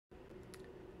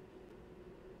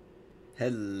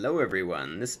Hello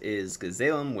everyone, this is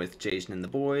Jasian with Jasian and the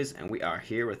boys, and we are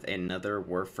here with another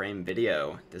Warframe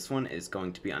video. This one is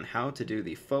going to be on how to do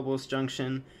the Phobos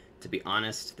Junction. To be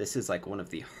honest, this is like one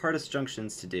of the hardest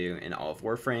junctions to do in all of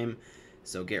Warframe,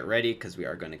 so get ready because we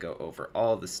are going to go over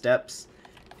all the steps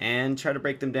and try to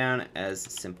break them down as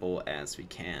simple as we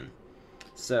can.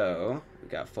 So, we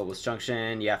got Phobos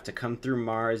Junction, you have to come through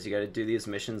Mars, you got to do these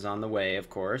missions on the way, of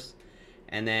course.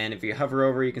 And then if you hover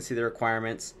over, you can see the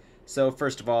requirements. So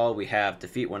first of all, we have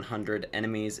defeat 100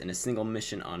 enemies in a single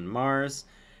mission on Mars.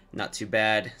 Not too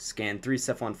bad. Scan 3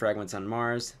 Cephalon Fragments on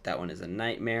Mars. That one is a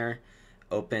nightmare.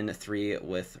 Open 3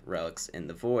 with Relics in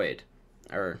the Void.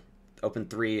 Or, open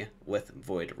 3 with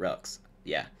Void Relics.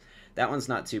 Yeah, that one's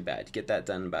not too bad. Get that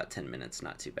done in about 10 minutes,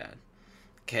 not too bad.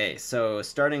 Okay, so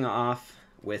starting off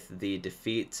with the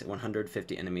defeat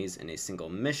 150 enemies in a single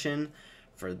mission.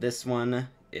 For this one,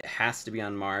 it has to be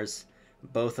on Mars.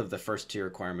 Both of the first two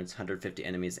requirements, 150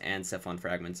 enemies and Cephalon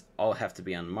Fragments, all have to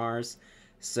be on Mars.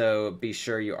 So be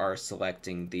sure you are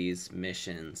selecting these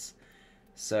missions.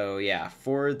 So yeah,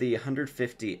 for the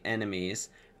 150 enemies,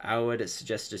 I would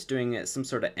suggest just doing some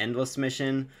sort of endless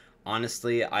mission.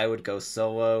 Honestly, I would go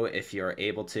solo if you're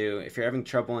able to. If you're having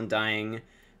trouble in dying,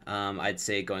 I'd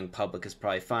say going public is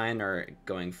probably fine, or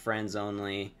going friends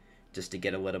only, just to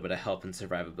get a little bit of help and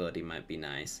survivability might be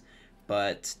nice.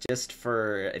 But just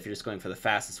for, if you're just going for the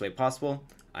fastest way possible,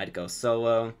 I'd go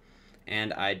solo,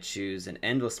 and I'd choose an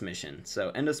endless mission.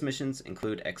 So endless missions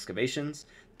include excavations.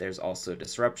 There's also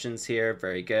disruptions here,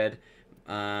 very good.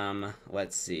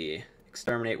 Let's see,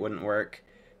 exterminate wouldn't work.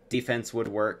 Defense would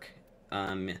work.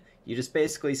 You just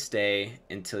basically stay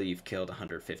until you've killed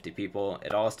 150 people.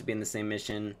 It all has to be in the same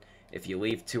mission. If you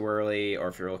leave too early, or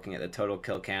if you're looking at the total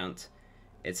kill count,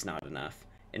 it's not enough.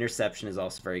 Interception is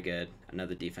also very good.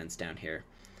 Another defense down here.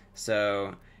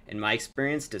 So, in my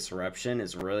experience, disruption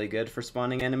is really good for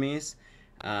spawning enemies.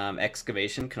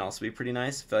 Excavation can also be pretty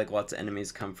nice. I feel like lots of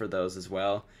enemies come for those as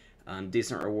well.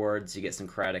 Decent rewards. You get some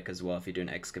credit as well if you do an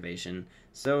excavation.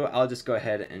 So, I'll just go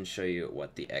ahead and show you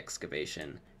what the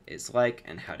excavation is like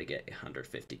and how to get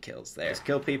 150 kills there. Just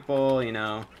kill people, you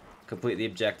know, complete the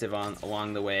objective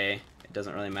along the way. It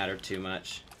doesn't really matter too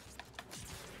much.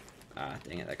 Ah,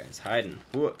 dang it, that guy's hiding.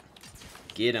 Whoa.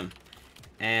 Get him.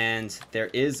 And there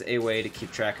is a way to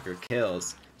keep track of your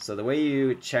kills. So the way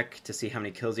you check to see how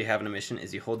many kills you have in a mission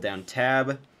is you hold down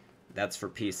tab. That's for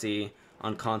PC.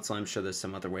 On console, I'm sure there's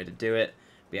some other way to do it.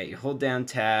 But yeah, you hold down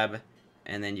tab,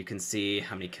 and then you can see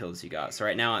how many kills you got. So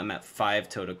right now I'm at 5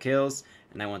 total kills,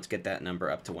 and I want to get that number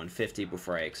up to 150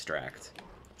 before I extract.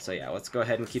 So yeah, let's go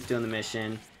ahead and keep doing the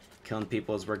mission. Killing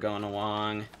people as we're going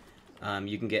along.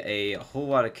 You can get a whole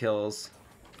lot of kills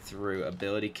through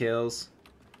ability kills.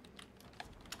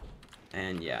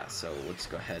 And yeah, so let's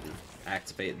go ahead and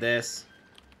activate this.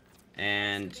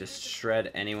 And just shred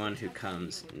anyone who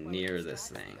comes near this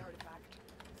thing.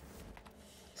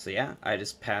 So yeah, I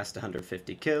just passed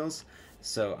 150 kills.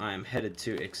 So I'm headed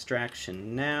to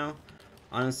extraction now.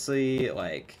 Honestly,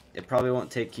 like, it probably won't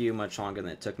take you much longer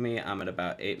than it took me. I'm at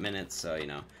about 8 minutes, so you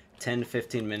know, 10 to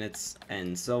 15 minutes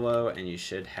and solo, and you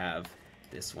should have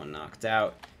this one knocked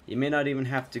out. You may not even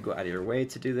have to go out of your way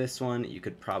to do this one. You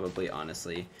could probably,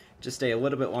 honestly, just stay a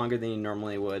little bit longer than you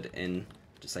normally would in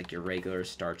just like your regular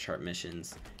star chart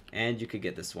missions, and you could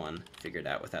get this one figured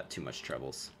out without too much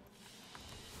troubles.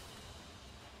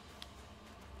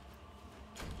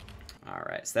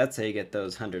 Alright, so that's how you get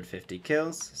those 150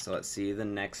 kills. So let's see the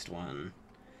next one.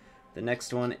 The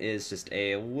next one is just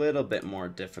a little bit more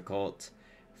difficult.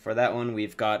 For that one,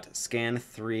 we've got scan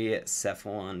 3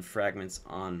 Cephalon Fragments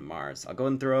on Mars. I'll go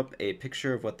and throw up a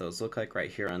picture of what those look like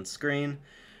right here on screen.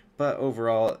 But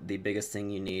overall, the biggest thing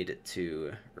you need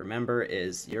to remember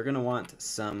is you're going to want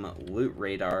some loot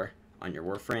radar on your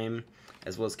Warframe,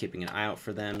 as well as keeping an eye out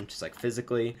for them, just like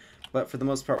physically. But for the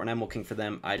most part, when I'm looking for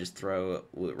them, I just throw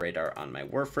loot radar on my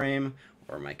Warframe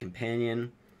or my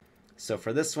companion. So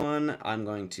for this one, I'm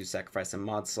going to sacrifice a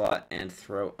mod slot and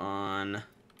throw on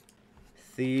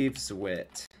Thieves'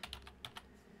 Wit.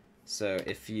 So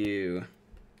if you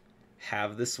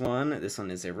have this one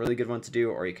is a really good one to do,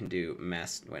 or you can do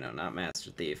not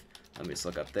Master Thief. Let me just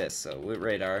look up this. So loot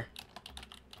radar.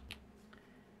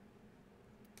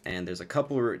 And there's a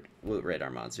couple loot radar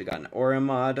mods. We got an aura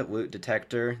mod, loot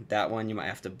detector. That one you might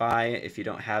have to buy if you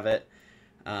don't have it.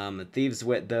 Thieves'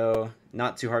 Wit, though,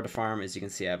 not too hard to farm. As you can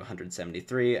see, I have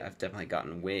 173. I've definitely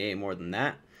gotten way more than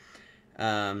that.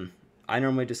 I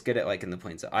normally just get it like in the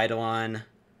Plains of Eidolon,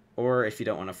 or if you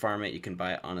don't want to farm it, you can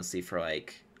buy it honestly for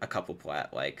like a couple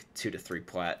plat, like 2 to 3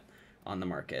 plat on the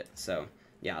market. So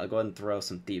yeah, I'll go ahead and throw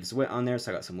some Thieves' Wit on there.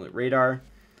 So I got some loot radar.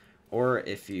 Or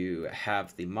if you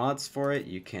have the mods for it,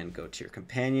 you can go to your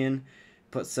companion,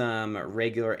 put some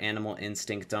regular animal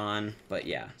instinct on. But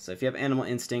yeah, so if you have animal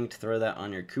instinct, throw that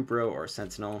on your Cupro or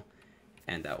Sentinel,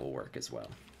 and that will work as well.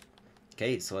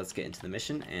 Okay, so let's get into the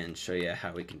mission and show you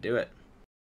how we can do it.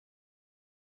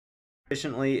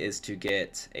 Efficiently is to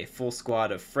get a full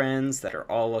squad of friends that are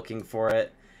all looking for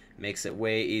it. Makes it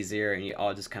way easier, and you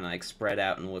all just kind of like spread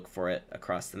out and look for it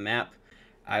across the map.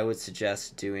 I would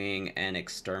suggest doing an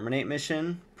exterminate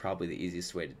mission, probably the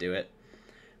easiest way to do it.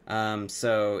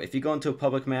 So if you go into a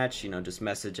public match, just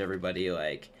message everybody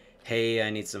like, hey, I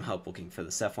need some help looking for the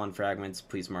Cephalon Fragments,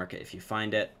 please mark it if you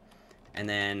find it. And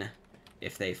then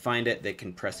if they find it, they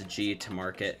can press a G to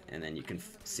mark it, and then you can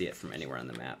see it from anywhere on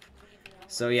the map.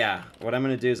 So yeah, what I'm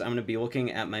going to do is I'm going to be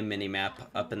looking at my mini-map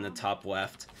up in the top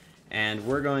left, and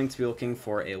we're going to be looking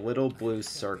for a little blue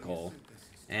circle,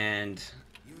 and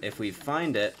if we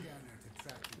find it,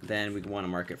 then we want to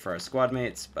mark it for our squad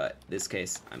mates, but in this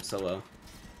case, I'm solo.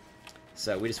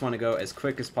 So we just want to go as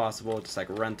quick as possible, just like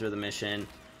run through the mission,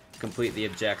 complete the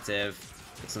objective.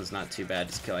 This one's not too bad,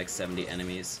 just kill like 70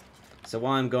 enemies. So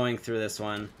while I'm going through this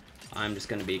one, I'm just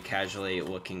going to be casually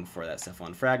looking for that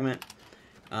Cephalon Fragment.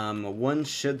 One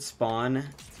should spawn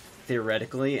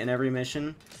theoretically in every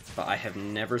mission, but I have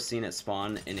never seen it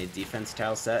spawn in a defense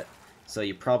tile set, so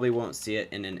you probably won't see it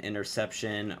in an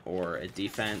interception or a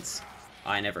defense.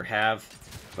 I never have,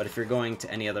 but if you're going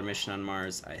to any other mission on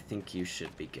Mars, I think you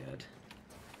should be good.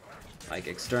 Like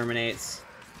exterminates,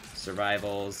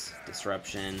 survivals,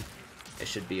 disruption, it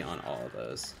should be on all of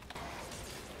those.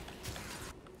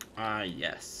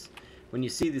 Yes. When you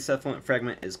see the Cephalon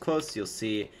Fragment is close, you'll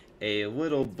see a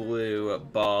little blue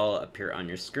ball appear on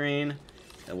your screen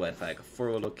with like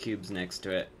 4 little cubes next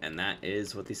to it, and that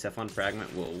is what the Cephalon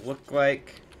Fragment will look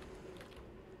like.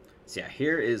 So yeah,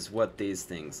 here is what these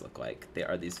things look like. They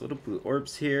are these little blue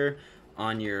orbs here.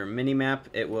 On your mini-map,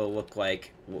 it will look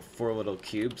like 4 little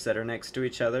cubes that are next to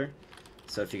each other.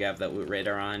 So if you have that loot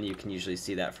radar on, you can usually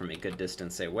see that from a good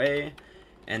distance away.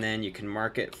 And then you can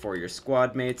mark it for your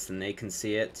squad mates, and they can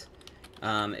see it.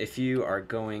 If you are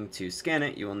going to scan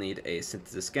it, you will need a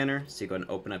synthesis scanner. So you go and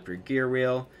open up your gear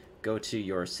wheel, go to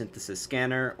your synthesis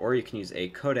scanner, or you can use a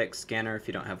codec scanner if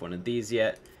you don't have one of these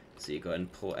yet. So you go ahead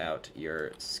and pull out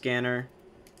your scanner,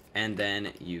 and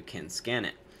then you can scan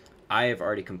it. I have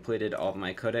already completed all of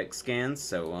my codec scans,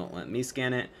 so it won't let me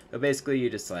scan it. But basically, you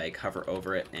just like hover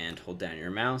over it and hold down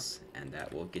your mouse, and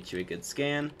that will get you a good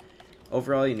scan.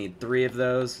 Overall, you need 3 of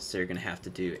those, so you're going to have to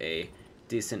do a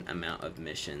decent amount of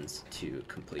missions to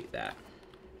complete that.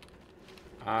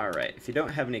 Alright, if you don't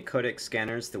have any codec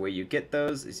scanners, the way you get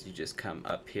those is you just come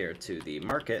up here to the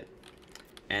market,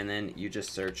 and then you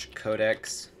just search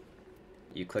codecs.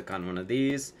 You click on one of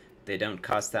these. They don't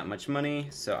cost that much money,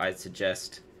 so I'd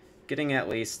suggest getting at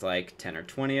least like 10 or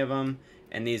 20 of them,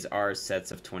 and these are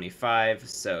sets of 25,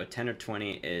 so 10 or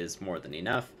 20 is more than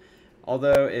enough.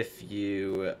 Although if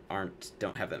you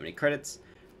don't have that many credits,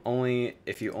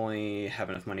 if you only have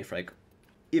enough money for like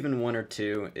even 1 or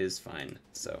 2 is fine.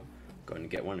 So go ahead and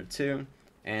get 1 or 2,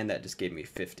 and that just gave me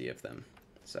 50 of them.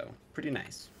 So pretty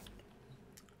nice.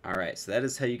 Alright, so that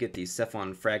is how you get the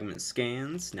Cephalon Fragment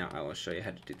scans. Now I will show you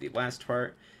how to do the last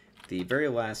part. The very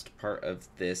last part of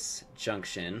this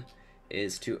junction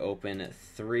is to open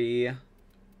 3,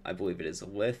 I believe it is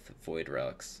Lith Void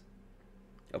Relics.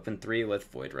 Open 3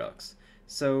 Lith Void Relics.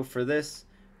 So for this,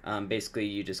 basically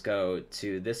you just go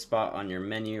to this spot on your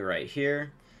menu right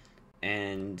here,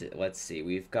 and let's see,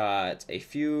 we've got a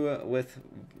few Lith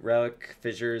Relic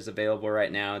fissures available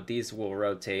right now. These will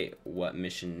rotate what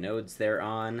mission nodes they're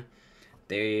on.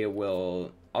 They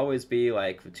will always be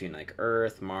like between like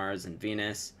Earth, Mars, and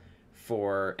Venus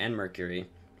and Mercury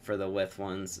for the Lith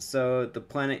ones. So the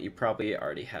planet you probably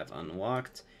already have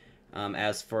unlocked.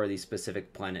 As for the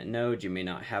specific planet node you may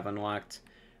not have unlocked,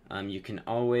 you can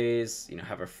always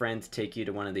have a friend take you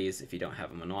to one of these if you don't have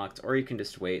them unlocked, or you can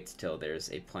just wait till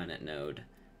there's a planet node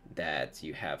that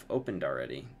you have opened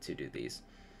already to do these.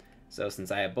 So since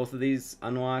I have both of these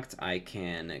unlocked, I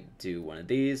can do one of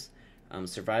these.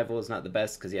 Survival is not the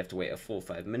best because you have to wait a full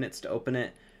 5 minutes to open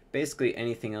it. Basically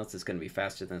anything else is going to be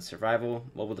faster than survival.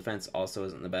 Mobile defense also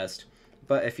isn't the best.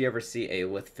 But if you ever see a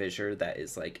Lith fissure that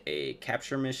is like a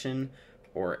capture mission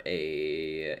or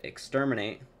a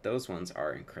exterminate, those ones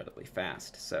are incredibly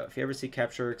fast. So if you ever see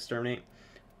capture or exterminate,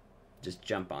 just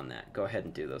jump on that. Go ahead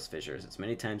and do those fissures as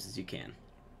many times as you can.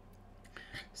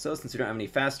 So since we don't have any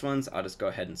fast ones, I'll just go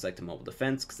ahead and select a mobile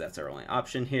defense because that's our only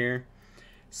option here.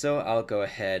 So I'll go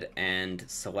ahead and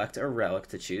select a relic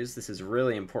to choose. This is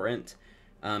really important.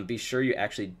 Be sure you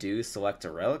actually do select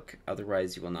a relic,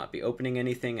 otherwise you will not be opening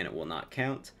anything and it will not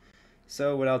count.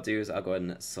 So what I'll do is I'll go ahead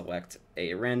and select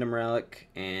a random relic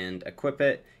and equip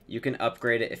it. You can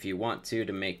upgrade it if you want to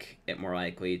make it more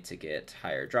likely to get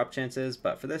higher drop chances,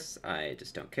 but for this I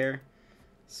just don't care.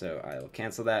 So I will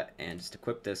cancel that and just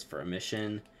equip this for a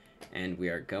mission, and we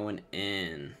are going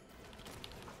in.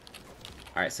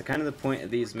 Alright, so kind of the point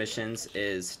of these missions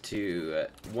is to,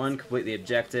 one, complete the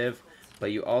objective,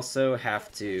 but you also have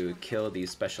to kill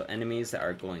these special enemies that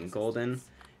are glowing golden,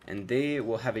 and they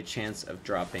will have a chance of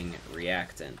dropping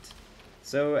reactant.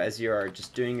 So as you are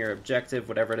just doing your objective,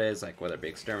 whatever it is, like whether it be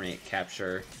exterminate,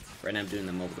 capture, right now I'm doing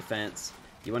the mobile defense,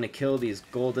 you want to kill these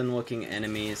golden looking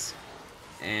enemies,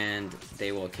 and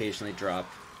they will occasionally drop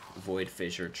void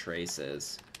fissure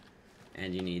traces.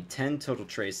 And you need 10 total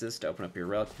traces to open up your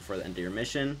relic before the end of your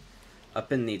mission.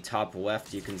 Up in the top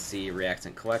left you can see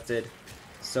reactant collected.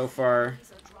 So far,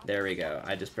 there we go.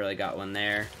 I just barely got one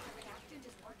there.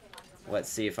 Let's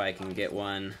see if I can get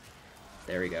one.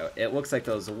 There we go. It looks like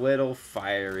those little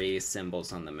fiery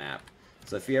symbols on the map.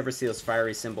 So if you ever see those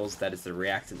fiery symbols, that is the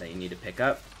reactant that you need to pick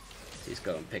up. So just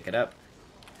go and pick it up.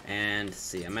 And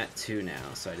see, I'm at 2 now,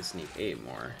 so I just need 8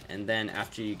 more. And then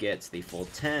after you get to the full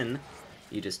 10,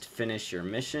 you just finish your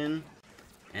mission,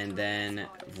 and then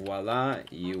voila,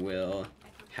 you will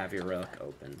have your relic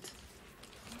opened.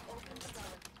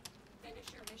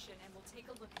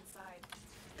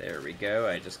 There we go,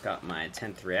 I just got my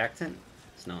 10th reactant,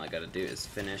 so now all I gotta do is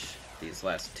finish these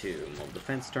last 2 mobile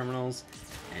defense terminals,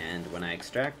 and when I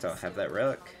extract, I'll have that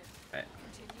relic. Right.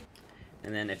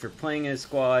 And then if you're playing a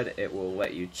squad, it will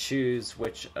let you choose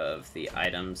which of the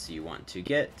items you want to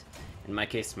get. In my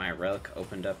case, my relic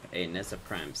opened up a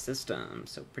Prime system,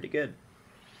 so pretty good.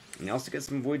 And you also get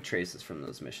some void traces from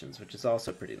those missions, which is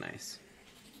also pretty nice.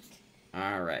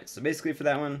 Alright, so basically for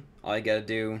that one, all you gotta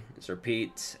do is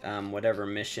repeat whatever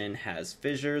mission has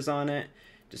fissures on it.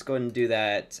 Just go ahead and do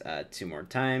that 2 more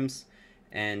times,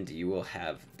 and you will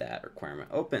have that requirement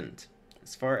opened.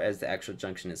 As far as the actual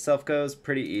junction itself goes,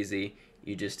 pretty easy.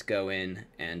 You just go in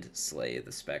and slay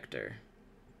the Spectre.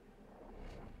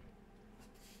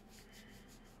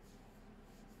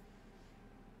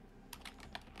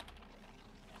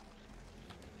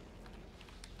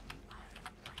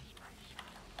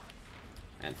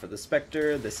 And for the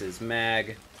Spectre, this is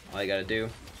Mag. All you gotta do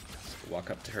is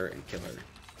walk up to her and kill her.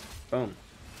 Boom.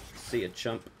 See ya,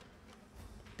 chump.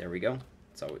 There we go.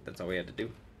 That's all we had to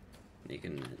do. You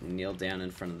can kneel down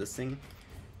in front of this thing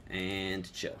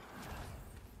and chill.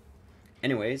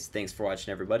 Anyways, thanks for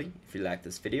watching, everybody. If you liked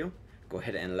this video, go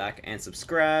ahead and like and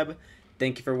subscribe.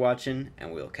 Thank you for watching,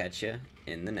 and we'll catch you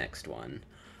in the next one.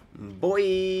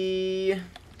 Boy!